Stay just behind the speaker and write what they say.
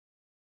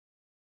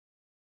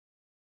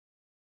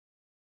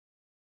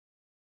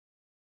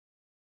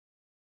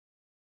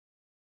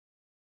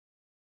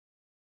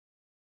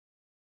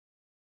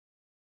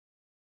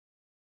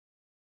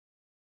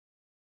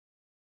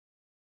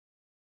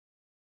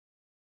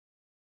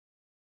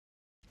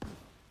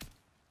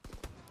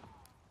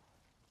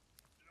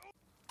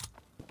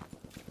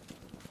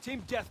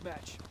Team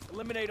deathmatch.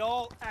 Eliminate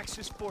all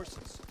Axis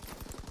forces.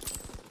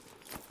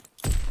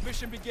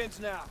 Mission begins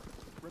now.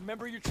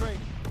 Remember your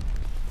training.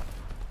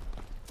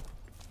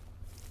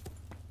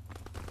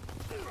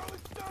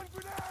 Stun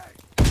grenade!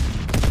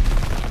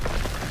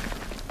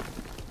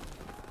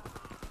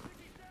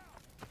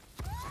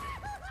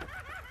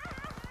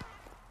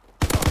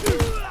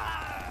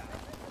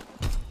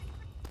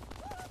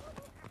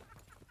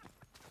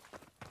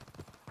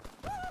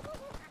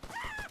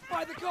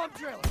 By the comm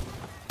trailer!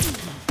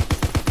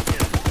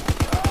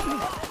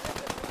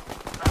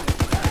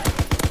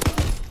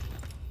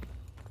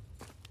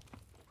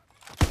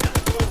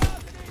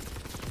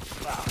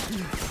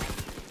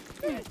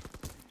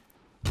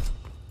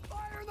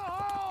 Fire in the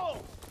hole!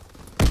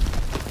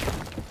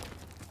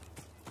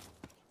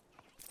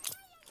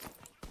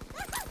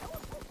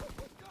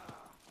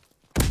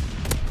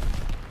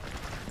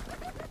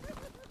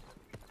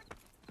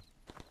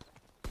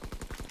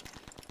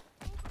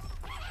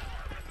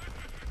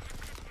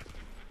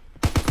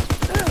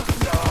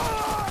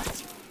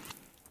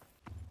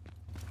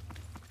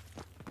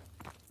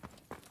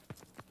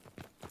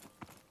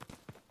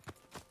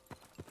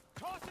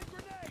 Tossing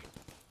grenade!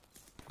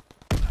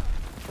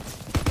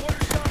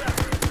 Mortar shot out.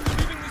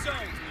 Leaving the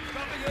zone.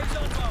 Dropping A's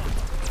on bomb.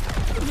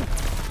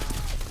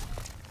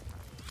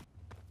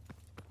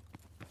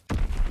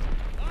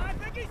 I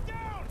think he's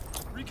down!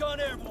 Recon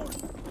airborne.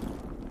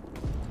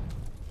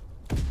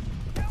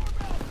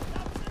 Counterbelt!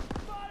 Opposition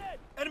spotted!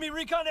 Enemy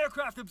recon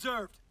aircraft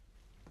observed.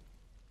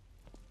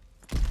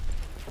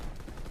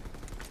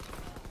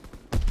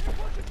 They're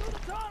pushing through the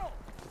tunnel!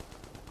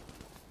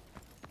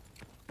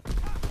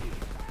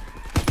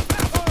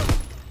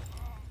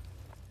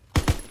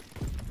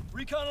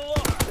 Recon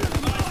aloft. Eyes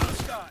in the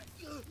sky.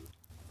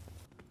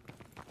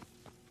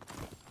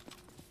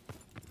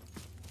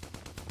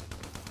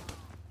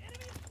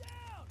 Enemy is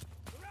down!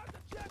 Around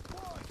the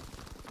checkpoint!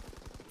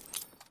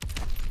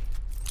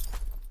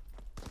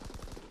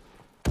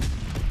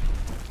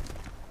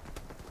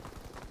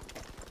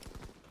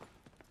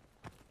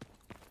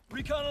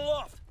 Recon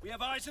aloft. We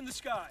have eyes in the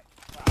sky.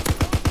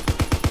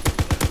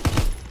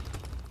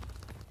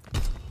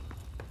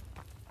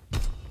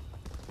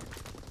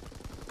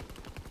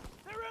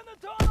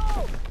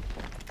 Tunnel!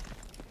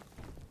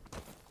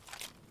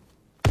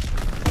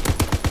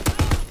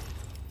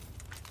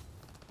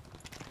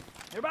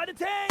 They're by the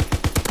tank!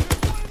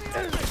 There's one in the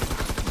enemy!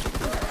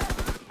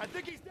 I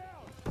think he's down!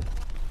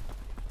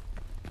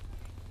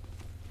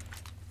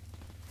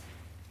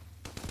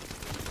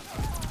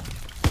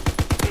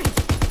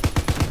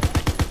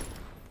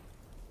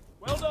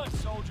 Well done,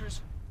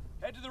 soldiers.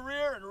 Head to the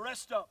rear and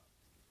rest up.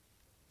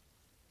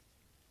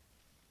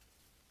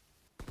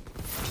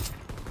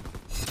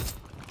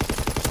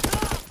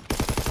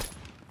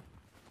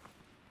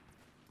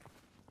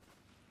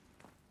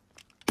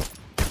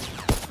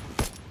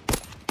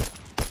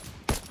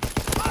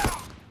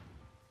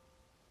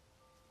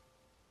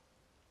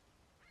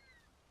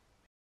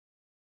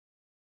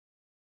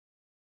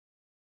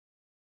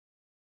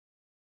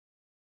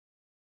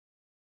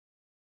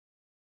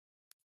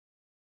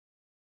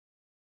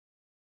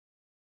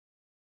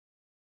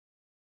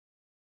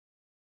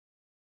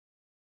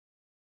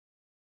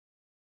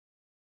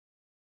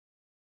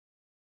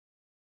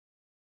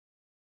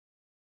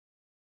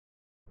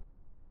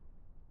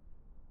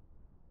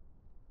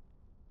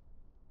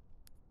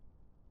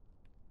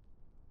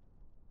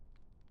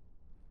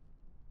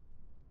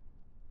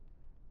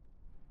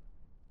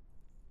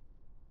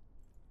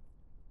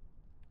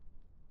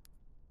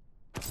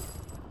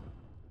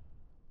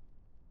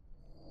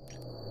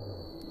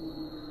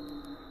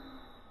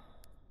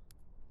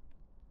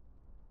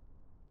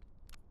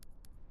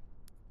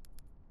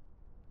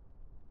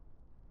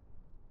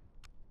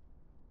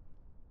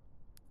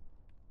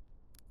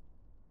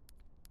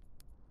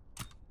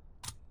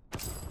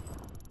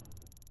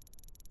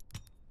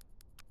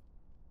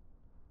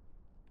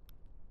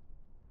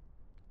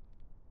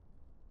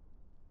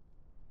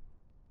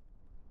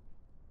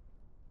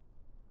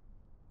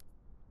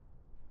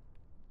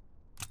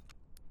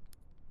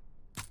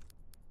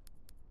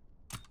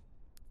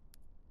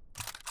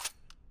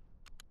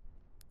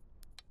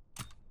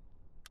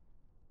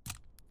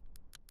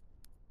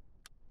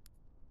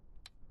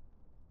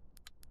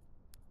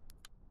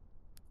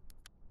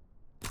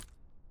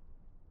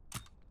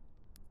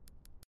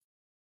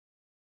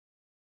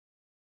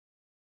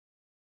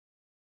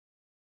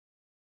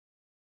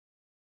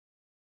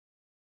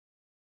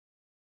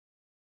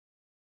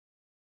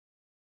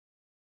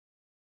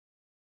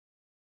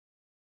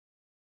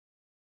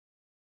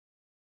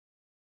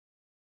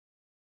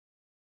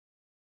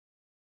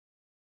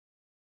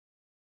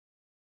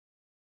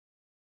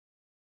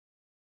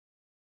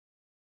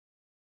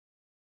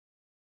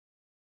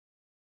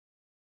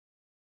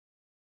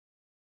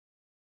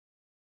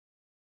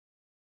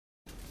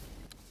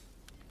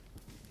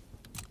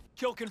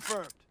 Kill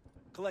confirmed.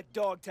 Collect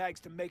dog tags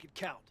to make it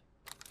count.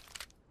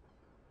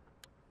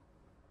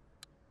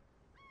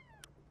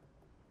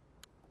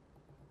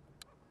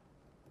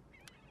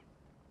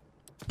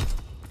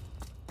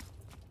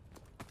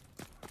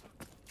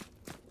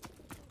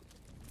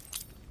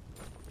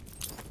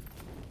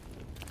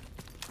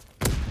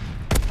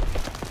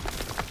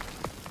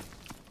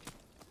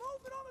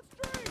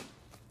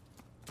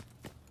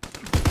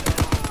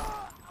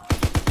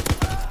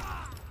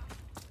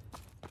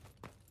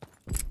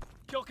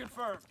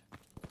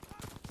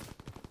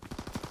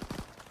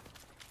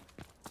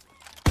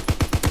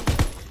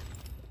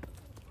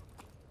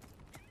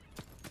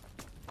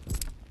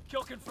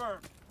 Kill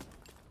confirmed.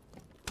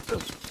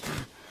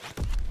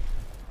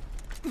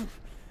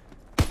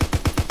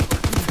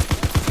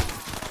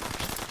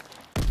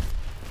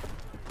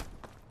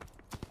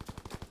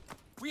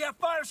 We have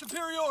fire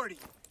superiority.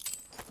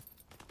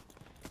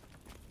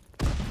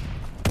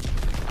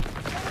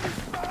 Enemy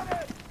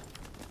spotted!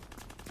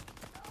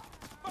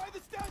 By the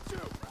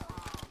statue!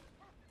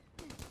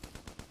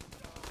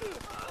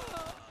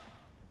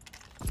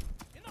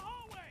 In the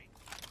hallway!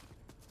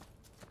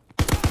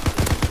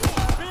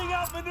 Being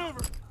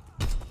outmaneuvered!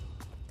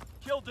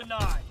 Kill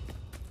denied.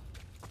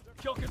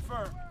 Kill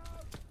confirmed.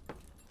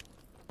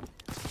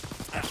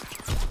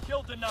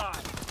 Kill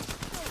denied.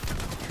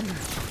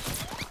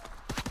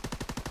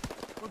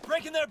 We're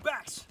breaking their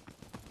backs.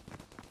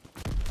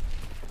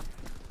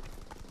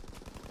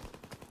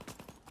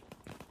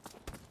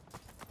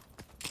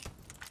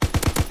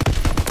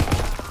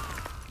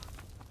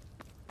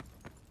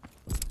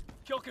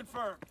 Kill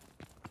confirmed.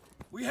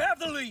 We have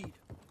the lead.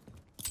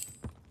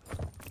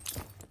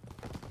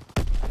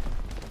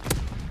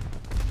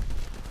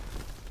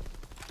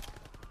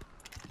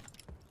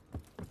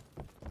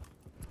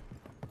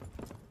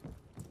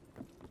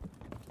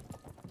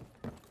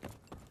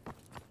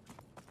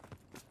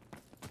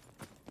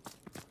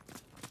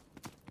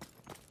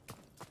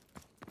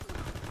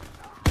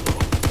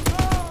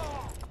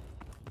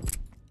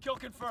 Kill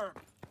confirmed.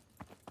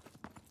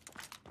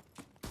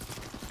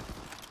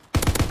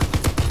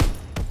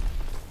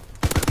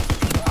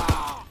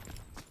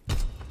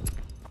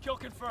 Kill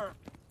confirmed.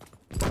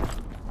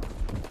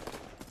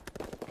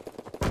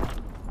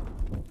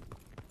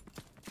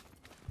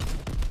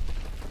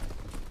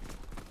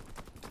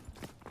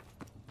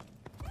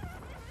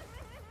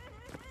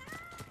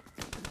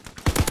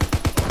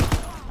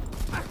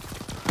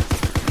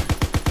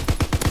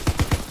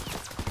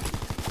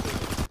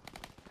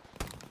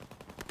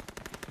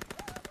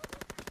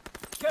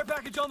 Care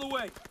package on the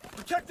way.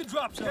 Protect the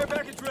drop zone. Care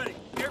package ready.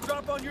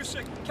 Airdrop on your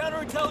signal.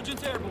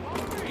 Counterintelligence airborne.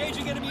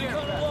 Engaging enemy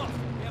aircraft. Aloft.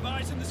 We have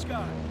eyes in the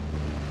sky.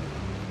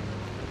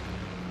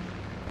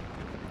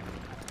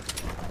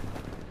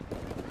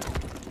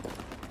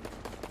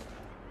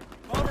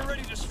 Bomber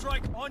ready to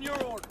strike on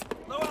your order.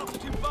 Low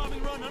altitude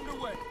bombing run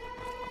underway.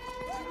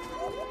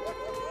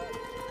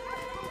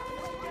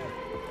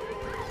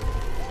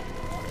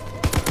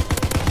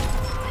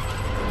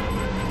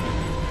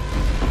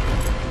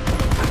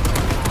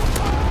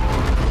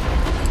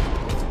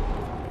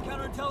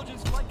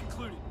 Flight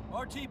concluded.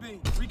 RTB.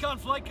 Recon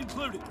flight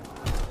concluded.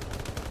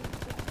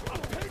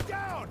 Pinned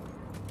down!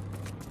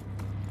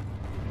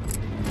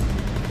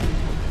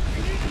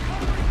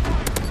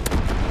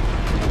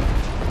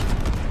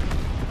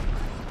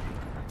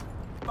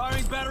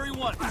 Firing battery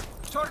 1.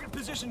 Target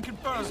position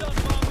confirmed. He's on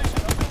bomb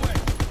mission underway.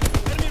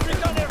 Enemy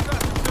recon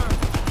aircraft observed.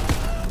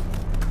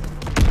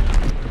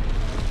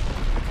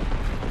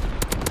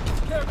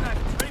 Care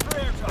package ready for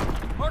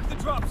airdrop. Mark the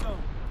drop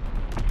zone.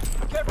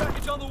 Care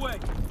package on the way.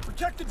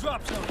 Protect the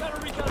drop zone.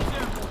 Counter recon is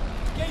airborne.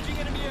 Engaging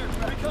enemy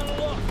aircraft. Recon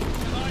aloft.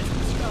 With eyes in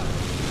the sky.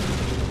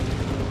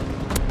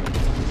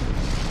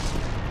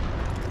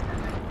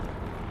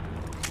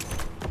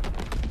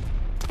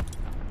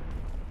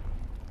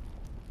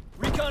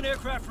 Recon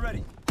aircraft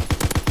ready.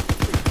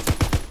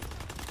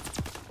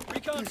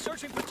 Recon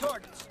searching for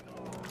targets.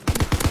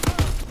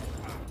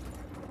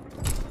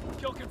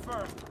 Kill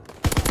confirmed.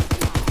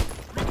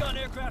 Recon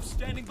aircraft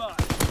standing by.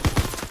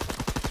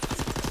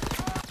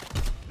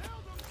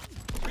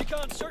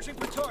 Recon searching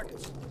for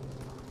targets.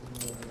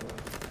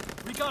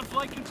 Recon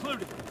flight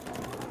concluded.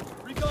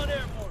 Recon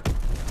airborne.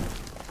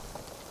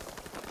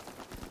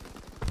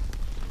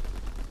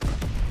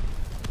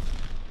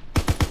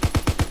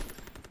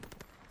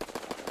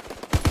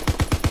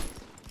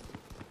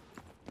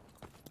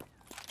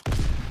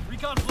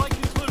 Recon flight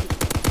concluded.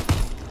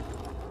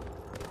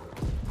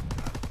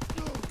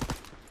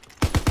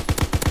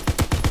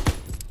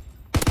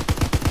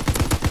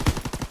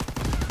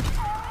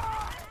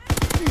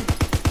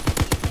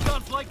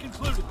 Recon flight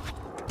concluded.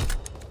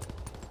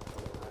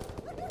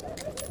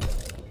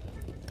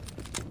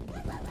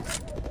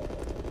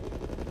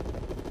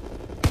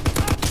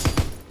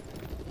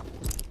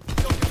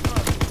 Kill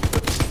confirmed.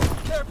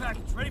 Care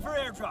package ready for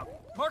airdrop.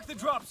 Mark the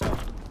drop zone.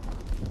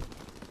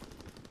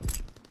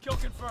 Kill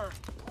confirmed.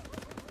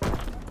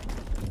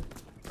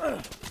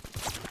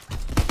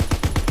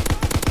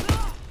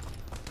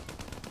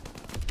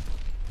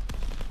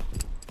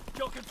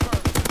 Kill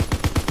confirmed.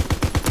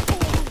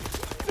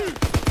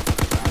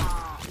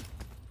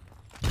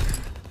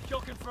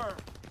 Kill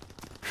confirmed.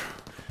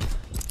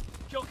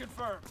 Kill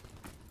confirmed.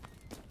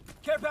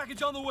 Care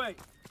package on the way.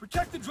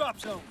 Protect the drop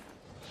zone.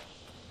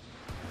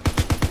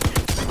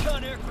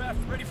 Recon aircraft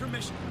ready for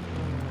mission.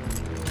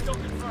 Kill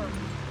confirmed.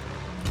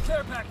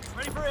 Care package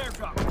ready for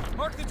airdrop.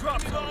 Mark the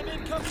drop zone.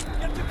 Enemy bomb incoming.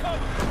 Get to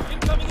cover.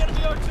 Incoming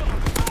enemy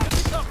artillery. Get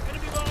to cover.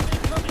 Enemy bomb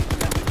incoming.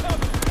 Get to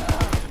cover.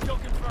 Kill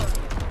confirmed.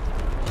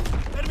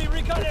 Enemy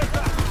recon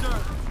aircraft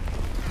observed.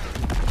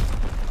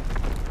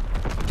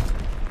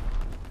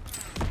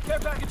 Care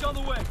package on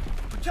the way.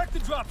 Protect the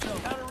drop zone.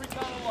 Counter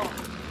recon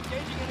aloft.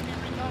 Engaging enemy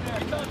recon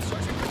aircraft. Recon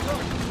searching for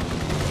targets.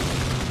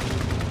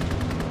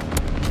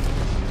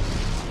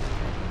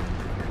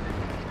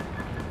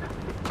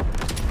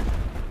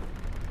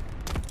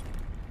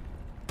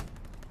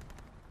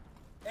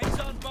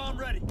 Azon bomb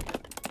ready.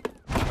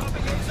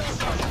 Dropping Azon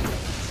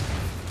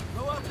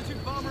bomb. Low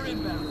altitude bomber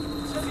inbound.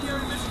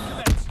 Incendiary mission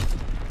commenced.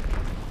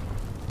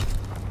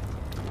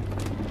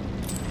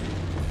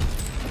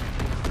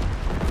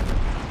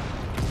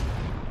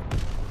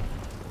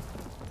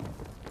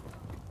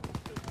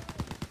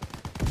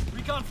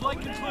 Recon flight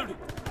concluded.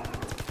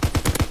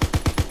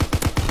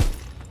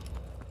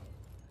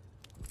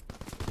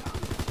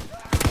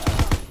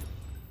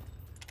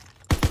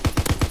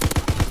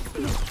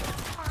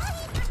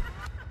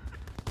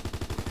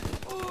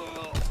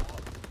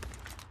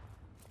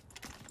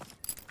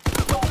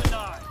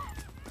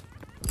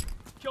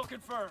 Kill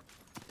confirmed.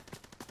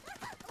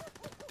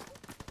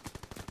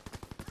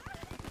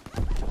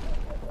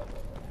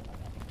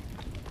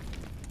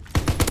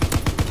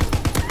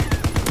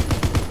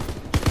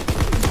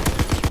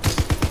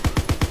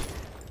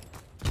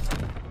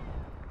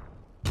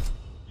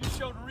 You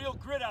showed real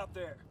grit out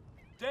there.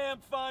 Damn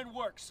fine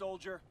work,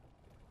 soldier.